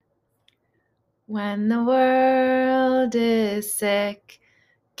When the world is sick,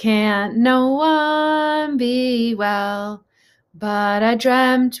 can't no one be well. But I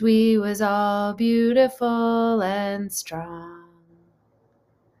dreamt we was all beautiful and strong.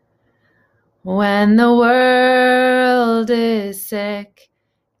 When the world is sick,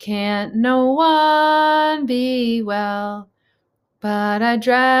 can't no one be well. But I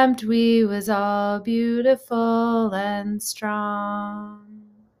dreamt we was all beautiful and strong.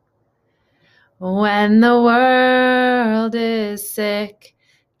 When the world is sick,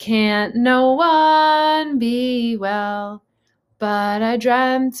 can't no one be well. But I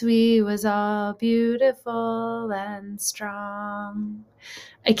dreamt we was all beautiful and strong.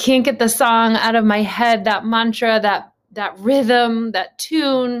 I can't get the song out of my head, that mantra, that rhythm, that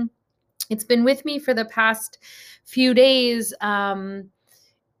tune. It's been with me for the past few days.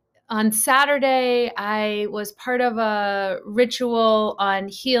 On Saturday, I was part of a ritual on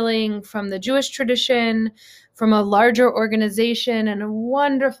healing from the Jewish tradition, from a larger organization, and a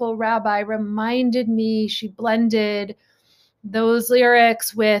wonderful rabbi reminded me, she blended those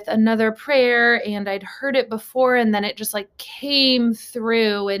lyrics with another prayer, and I'd heard it before, and then it just like came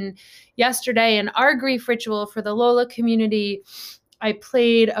through. And yesterday in our grief ritual for the Lola community, I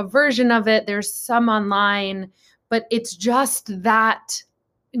played a version of it. There's some online, but it's just that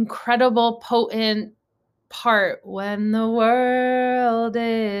incredible, potent part. When the world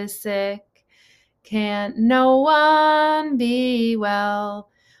is sick, can't no one be well.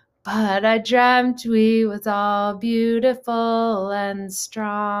 But I dreamt we was all beautiful and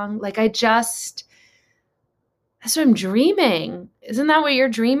strong. That's what I'm dreaming. Isn't that what you're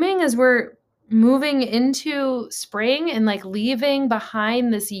dreaming as we're moving into spring and like leaving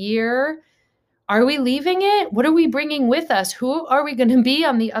behind this year? Are we leaving it? What are we bringing with us? Who are we going to be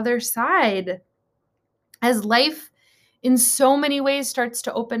on the other side? As life in so many ways starts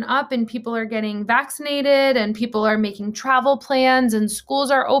to open up and people are getting vaccinated and people are making travel plans and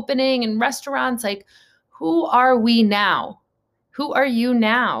schools are opening and restaurants, like, who are we now? Who are you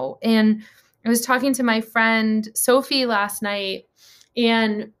now? And I was talking to my friend Sophie last night,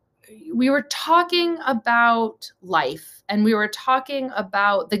 and we were talking about life, and we were talking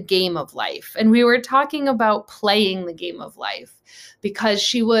about the game of life, and we were talking about playing the game of life, because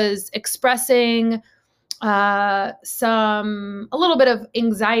she was expressing a little bit of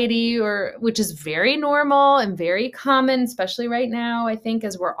anxiety, which is very normal and very common, especially right now, I think,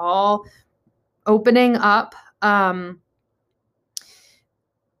 as we're all opening up.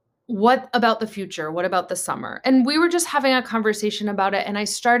 What about the future? What about the summer? And we were just having a conversation about it. And I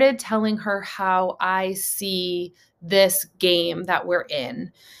started telling her how I see this game that we're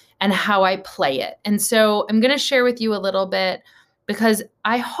in and how I play it. And so I'm going to share with you a little bit, because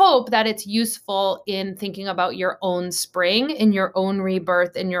I hope that it's useful in thinking about your own spring, in your own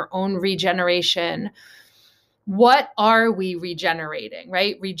rebirth, in your own regeneration. What are we regenerating,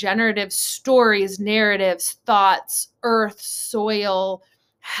 right? Regenerative stories, narratives, thoughts, earth, soil,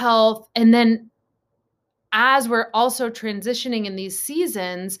 health. And then as we're also transitioning in these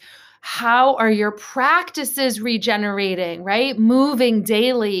seasons, how are your practices regenerating, right? Moving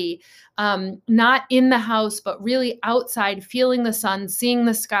daily, not in the house, but really outside, feeling the sun, seeing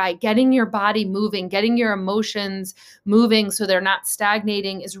the sky, getting your body moving, getting your emotions moving so they're not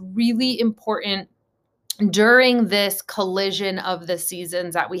stagnating is really important during this collision of the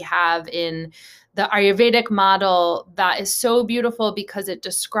seasons that we have in the Ayurvedic model, that is so beautiful because it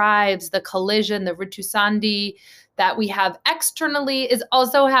describes the collision, the Ritu Sandhi that we have externally is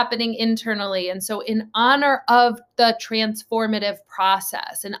also happening internally. And so in honor of the transformative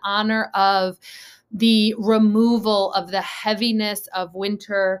process, in honor of the removal of the heaviness of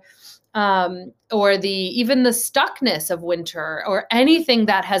winter, or even the stuckness of winter, or anything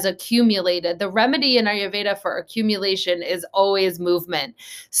that has accumulated. The remedy in Ayurveda for accumulation is always movement.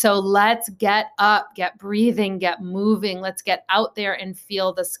 So let's get up, get breathing, get moving. Let's get out there and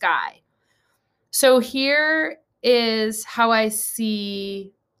feel the sky. So here is how I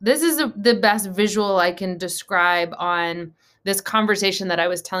see, this is the best visual I can describe on this conversation that I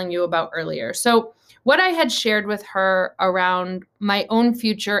was telling you about earlier. So what I had shared with her around my own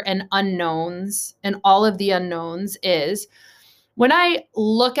future and unknowns and all of the unknowns is, when I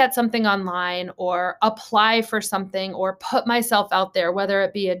look at something online or apply for something or put myself out there, whether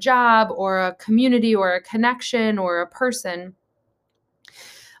it be a job or a community or a connection or a person,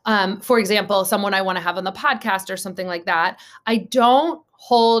 for example, someone I want to have on the podcast or something like that, I don't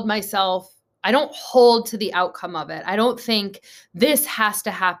hold to the outcome of it. I don't think this has to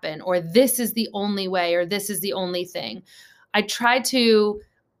happen, or this is the only way, or this is the only thing. I try to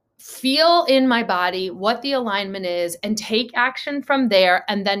feel in my body what the alignment is and take action from there,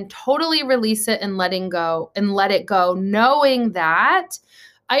 and then totally release it and let it go, knowing that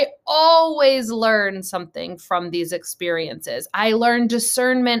I always learn something from these experiences. I learn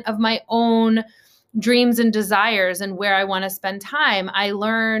discernment of my own dreams and desires and where I want to spend time. I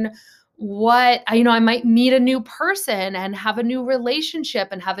learn I might meet a new person and have a new relationship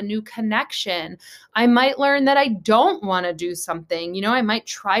and have a new connection. I might learn that I don't want to do something. I might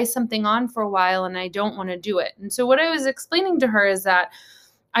try something on for a while and I don't want to do it. And so what I was explaining to her is that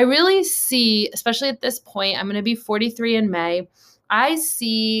I really see, especially at this point, I'm going to be 43 in May. I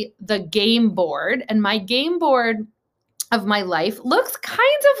see the game board, and my game board of my life looks kind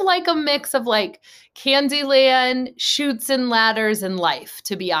of like a mix of like Candyland, Chutes and Ladders, and life,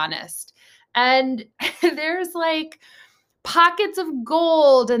 to be honest. And there's like pockets of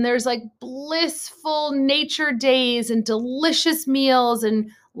gold, and there's like blissful nature days and delicious meals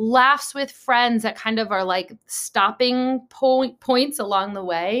and laughs with friends that kind of are like stopping points along the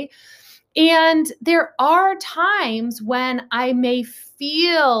way. And there are times when I may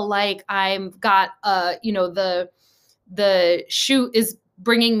feel like I've got the chute is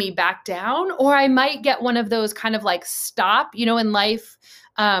bringing me back down, or I might get one of those kind of like stop, in life.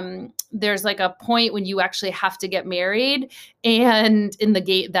 There's like a point when you actually have to get married, and in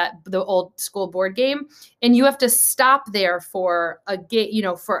the old school board game, and you have to stop there for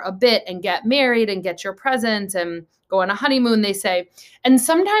for a bit and get married and get your presents and go on a honeymoon, they say. And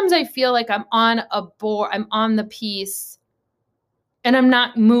sometimes I feel like I'm on a board, I'm on the piece and I'm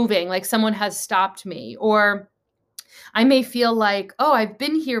not moving, like someone has stopped me. Or I may feel like, oh, I've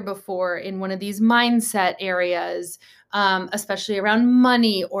been here before in one of these mindset areas, especially around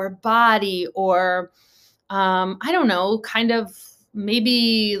money or body, or I don't know, kind of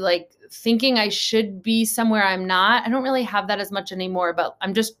maybe like thinking I should be somewhere I'm not. I don't really have that as much anymore, but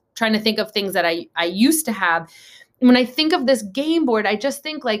I'm just trying to think of things that I used to have. When I think of this game board, I just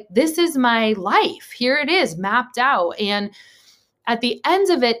think like, this is my life. Here it is mapped out. And at the ends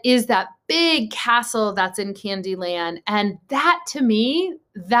of it is that big castle that's in Candyland. And that, to me,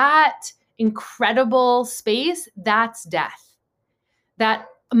 that incredible space, that's death. That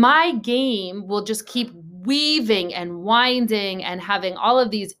my game will just keep weaving and winding and having all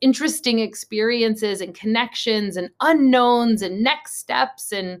of these interesting experiences and connections and unknowns and next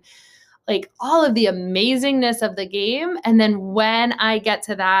steps and like all of the amazingness of the game. And then when I get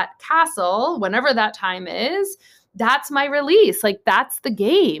to that castle, whenever that time is, that's my release. Like, that's the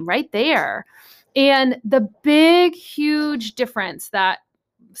game right there. And the big, huge difference that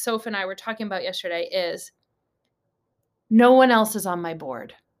Soph and I were talking about yesterday is no one else is on my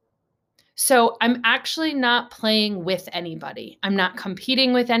board. So I'm actually not playing with anybody. I'm not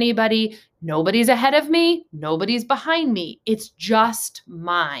competing with anybody. Nobody's ahead of me. Nobody's behind me. It's just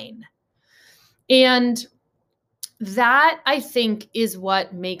mine. And that, I think, is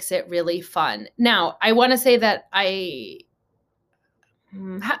what makes it really fun. Now, I want to say that I'm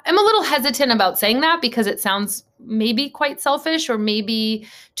a little hesitant about saying that because it sounds maybe quite selfish, or maybe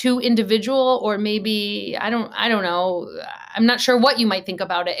too individual, or maybe I don't know. I'm not sure what you might think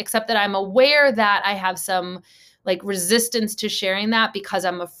about it, except that I'm aware that I have some like resistance to sharing that because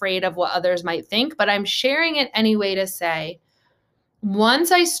I'm afraid of what others might think, but I'm sharing it anyway to say,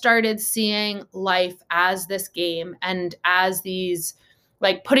 once I started seeing life as this game and as these,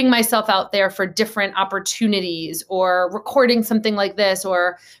 like putting myself out there for different opportunities, or recording something like this,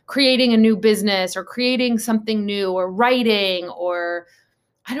 or creating a new business, or creating something new, or writing, or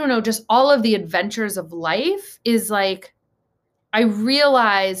I don't know, just all of the adventures of life, is like, I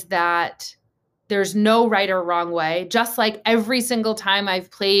realize that there's no right or wrong way. Just like every single time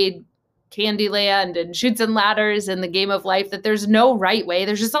I've played Candyland and Chutes and Ladders and the game of life, that there's no right way.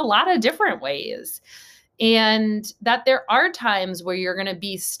 There's just a lot of different ways. And that there are times where you're going to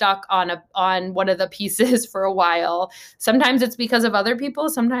be stuck on one of the pieces for a while. Sometimes it's because of other people.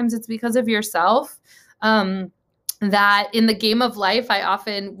 Sometimes it's because of yourself. That in the game of life, I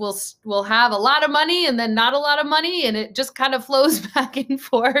often will have a lot of money and then not a lot of money, and it just kind of flows back and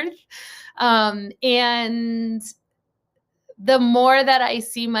forth. And the more that I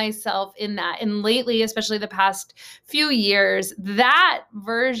see myself in that, and lately, especially the past few years, that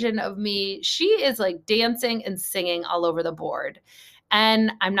version of me, she is like dancing and singing all over the board.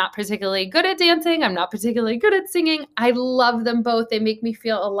 And I'm not particularly good at dancing. I'm not particularly good at singing. I love them both. They make me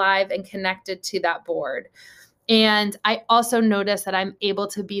feel alive and connected to that board. And I also notice that I'm able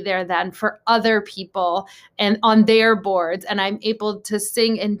to be there then for other people and on their boards, and I'm able to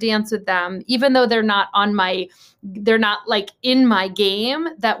sing and dance with them, even though they're not like in my game,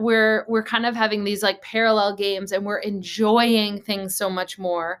 that we're kind of having these like parallel games and we're enjoying things so much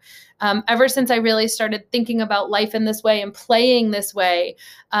more. Ever since I really started thinking about life in this way and playing this way,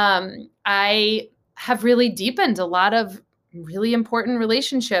 I have really deepened a lot of really important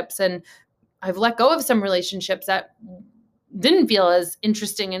relationships, and I've let go of some relationships that didn't feel as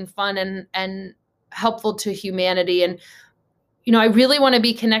interesting and fun and helpful to humanity. And I really want to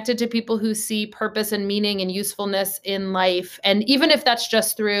be connected to people who see purpose and meaning and usefulness in life. And even if that's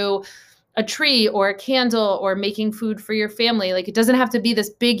just through a tree or a candle or making food for your family, like it doesn't have to be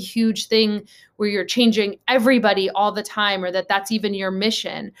this big, huge thing where you're changing everybody all the time, or that's even your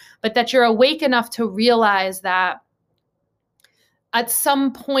mission, but that you're awake enough to realize that at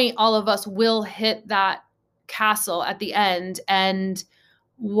some point, all of us will hit that castle at the end. And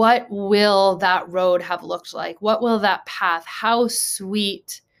what will that road have looked like? What will that path? How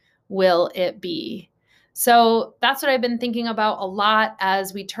sweet will it be? So that's what I've been thinking about a lot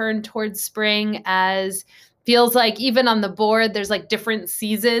as we turn towards spring, as feels like even on the board, there's like different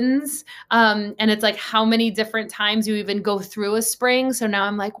seasons. And it's like how many different times you even go through a spring. So now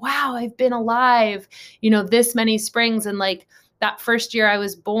I'm like, wow, I've been alive, this many springs. And like, that first year I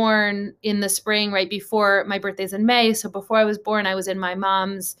was born in the spring, right before my birthday's in May. So before I was born, I was in my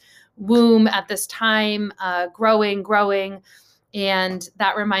mom's womb at this time, growing. And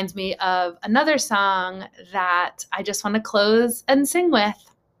that reminds me of another song that I just want to close and sing with.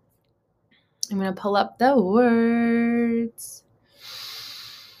 I'm going to pull up the words.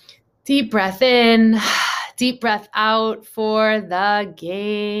 Deep breath in, deep breath out for the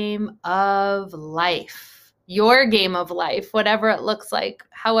game of life. Your game of life, whatever it looks like,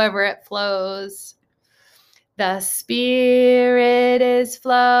 however it flows. The Spirit is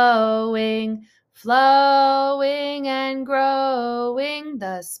flowing, flowing and growing.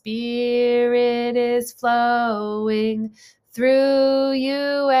 The Spirit is flowing through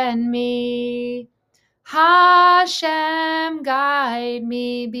you and me. Hashem, guide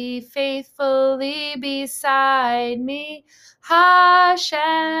me, be faithfully beside me.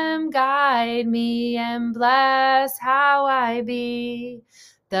 Hashem, guide me and bless how I be.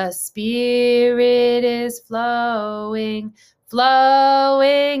 The Spirit is flowing,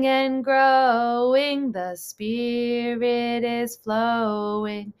 flowing and growing. The Spirit is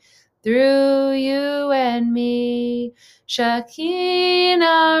flowing through you and me.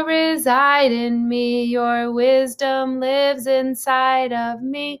 Shekinah, reside in me. Your wisdom lives inside of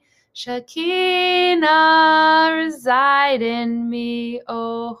me. Shekinah, reside in me,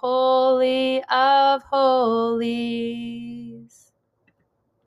 O Holy of Holies.